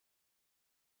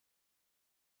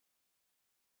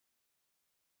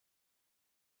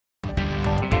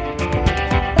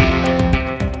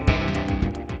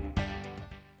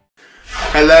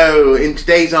Hello, in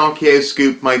today's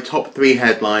Archaeoscoop my top 3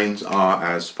 headlines are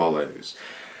as follows.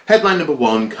 Headline number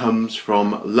 1 comes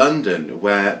from London,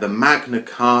 where the Magna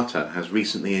Carta has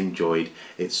recently enjoyed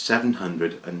its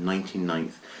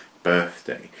 799th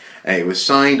birthday. It was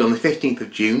signed on the 15th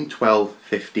of June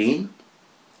 1215,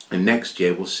 and next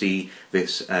year we'll see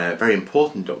this very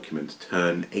important document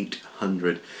turn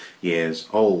 800 years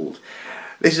old.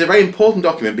 This is a very important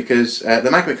document because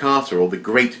the Magna Carta, or the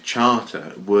Great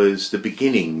Charter, was the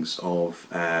beginnings of,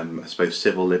 I suppose,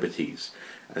 civil liberties,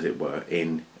 as it were,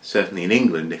 certainly in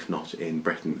England, if not in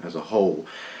Britain as a whole.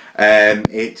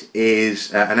 It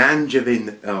is an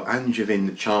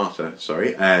Angevin Charter,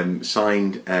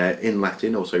 signed in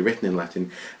Latin, also written in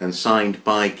Latin, and signed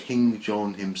by King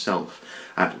John himself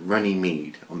at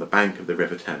Runnymede on the bank of the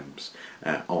River Thames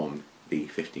on the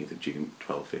 15th of June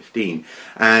 1215,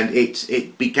 and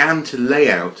it began to lay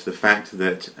out the fact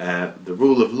that the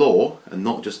rule of law, and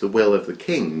not just the will of the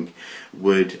king,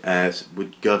 would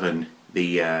govern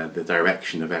the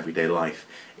direction of everyday life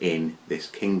in this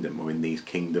kingdom, or in these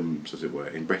kingdoms, as it were,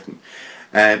 in Britain.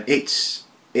 It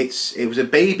was a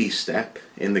baby step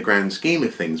in the grand scheme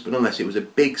of things, but nonetheless it was a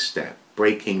big step,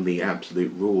 breaking the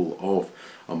absolute rule of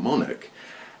a monarch.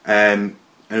 And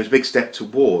it was a big step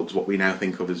towards what we now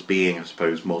think of as being, I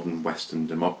suppose, modern Western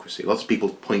democracy. Lots of people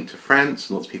point to France,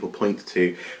 and lots of people point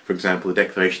to, for example, the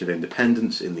Declaration of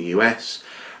Independence in the US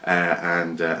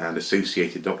and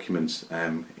associated documents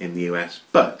in the US.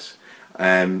 But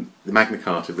the Magna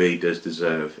Carta really does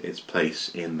deserve its place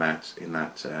in that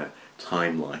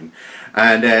timeline.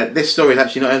 And this story is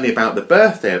actually not only about the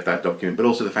birthday of that document, but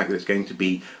also the fact that it's going to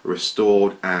be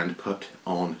restored and put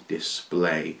on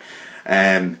display.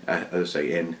 As I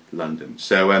say, in London.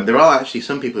 So there are actually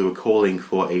some people who are calling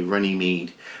for a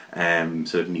Runnymede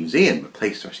sort of museum, a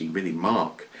place to actually really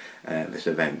mark this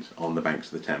event on the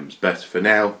banks of the Thames. But for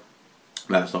now,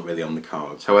 that's not really on the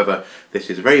cards. However,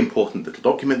 this is a very important little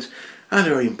document and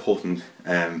a very important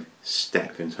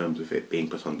step in terms of it being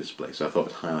put on display. So I thought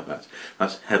I'd highlight that.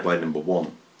 That's headline number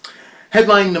 1.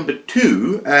 Headline number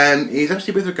 2 is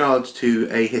actually with regards to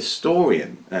a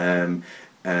historian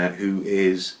who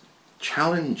is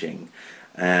challenging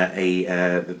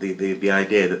the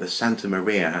idea that the Santa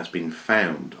Maria has been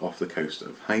found off the coast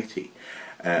of Haiti.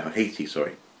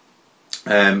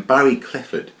 Barry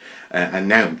Clifford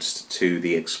announced to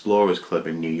the Explorers Club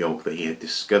in New York that he had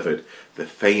discovered the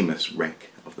famous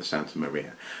wreck of the Santa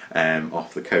Maria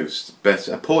off the coast. But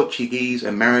a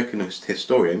Portuguese-American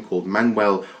historian called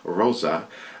Manuel Rosa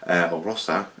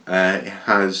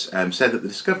has said that the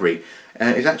discovery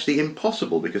is actually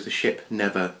impossible because the ship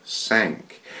never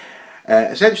sank.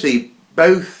 Essentially,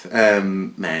 both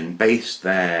men based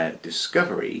their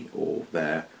discovery, or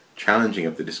their challenging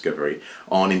of the discovery,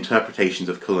 on interpretations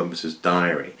of Columbus's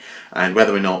diary, and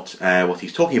whether or not what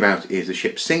he's talking about is the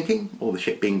ship sinking or the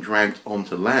ship being dragged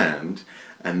onto land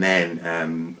and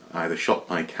then either shot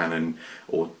by cannon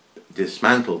or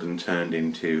dismantled and turned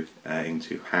into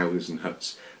houses and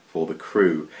huts for the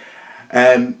crew.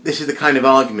 This is the kind of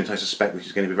argument, I suspect, which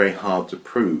is going to be very hard to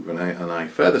prove, and I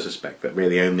further suspect that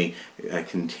really only a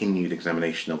continued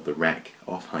examination of the wreck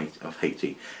of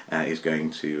Haiti is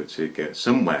going to go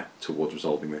somewhere towards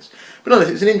resolving this. But no,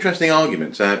 it's an interesting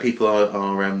argument. People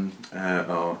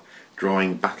are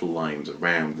drawing battle lines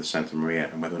around the Santa Maria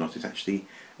and whether or not it's actually,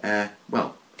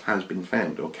 well, has been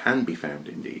found, or can be found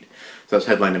indeed. So that's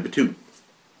headline number 2.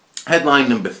 Headline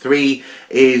number 3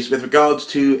 is with regards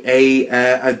to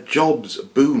a jobs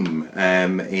boom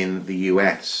in the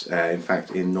US, in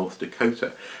fact in North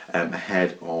Dakota,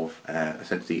 ahead of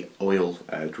essentially oil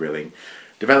drilling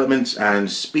developments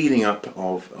and speeding up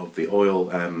of the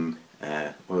oil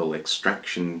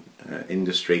extraction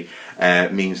industry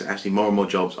means that actually more and more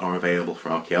jobs are available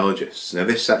for archaeologists. Now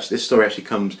this story actually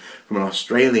comes from an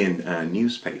Australian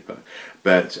newspaper,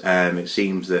 but it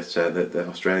seems that the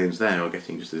Australians there are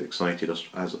getting just as excited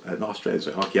as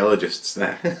archaeologists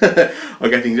there are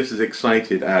getting just as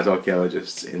excited as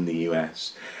archaeologists in the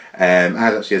US.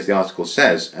 As the article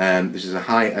says, this is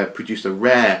produced a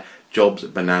rare jobs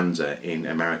bonanza in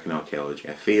American archaeology,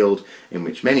 a field in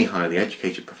which many highly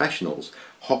educated professionals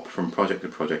hop from project to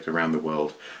project around the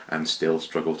world and still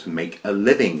struggle to make a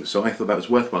living. So I thought that was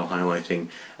worthwhile highlighting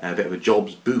a bit of a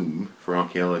jobs boom for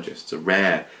archaeologists, a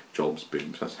rare jobs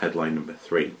boom. So that's headline number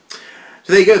 3.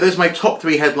 So there you go, those are my top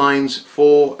 3 headlines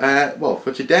for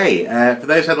today. For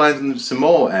those headlines and some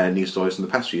more news stories from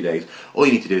the past few days, all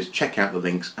you need to do is check out the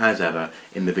links, as ever,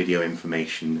 in the video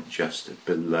information just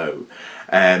below.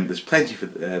 There's plenty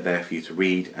there for you to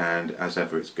read, and as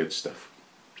ever, it's good stuff.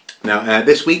 Now,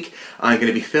 this week I'm going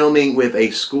to be filming with a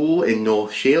school in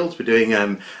North Shields. We're doing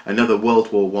another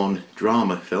World War I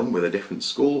drama film with a different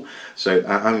school, so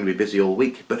I'm going to be busy all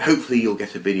week, but hopefully you'll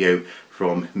get a video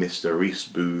from Mr. Rhys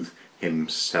Booth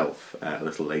himself a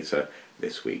little later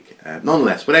this week.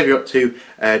 Nonetheless, whatever you're up to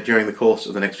during the course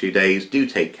of the next few days, do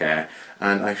take care,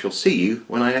 and I shall see you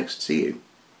when I next see you.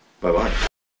 Bye bye.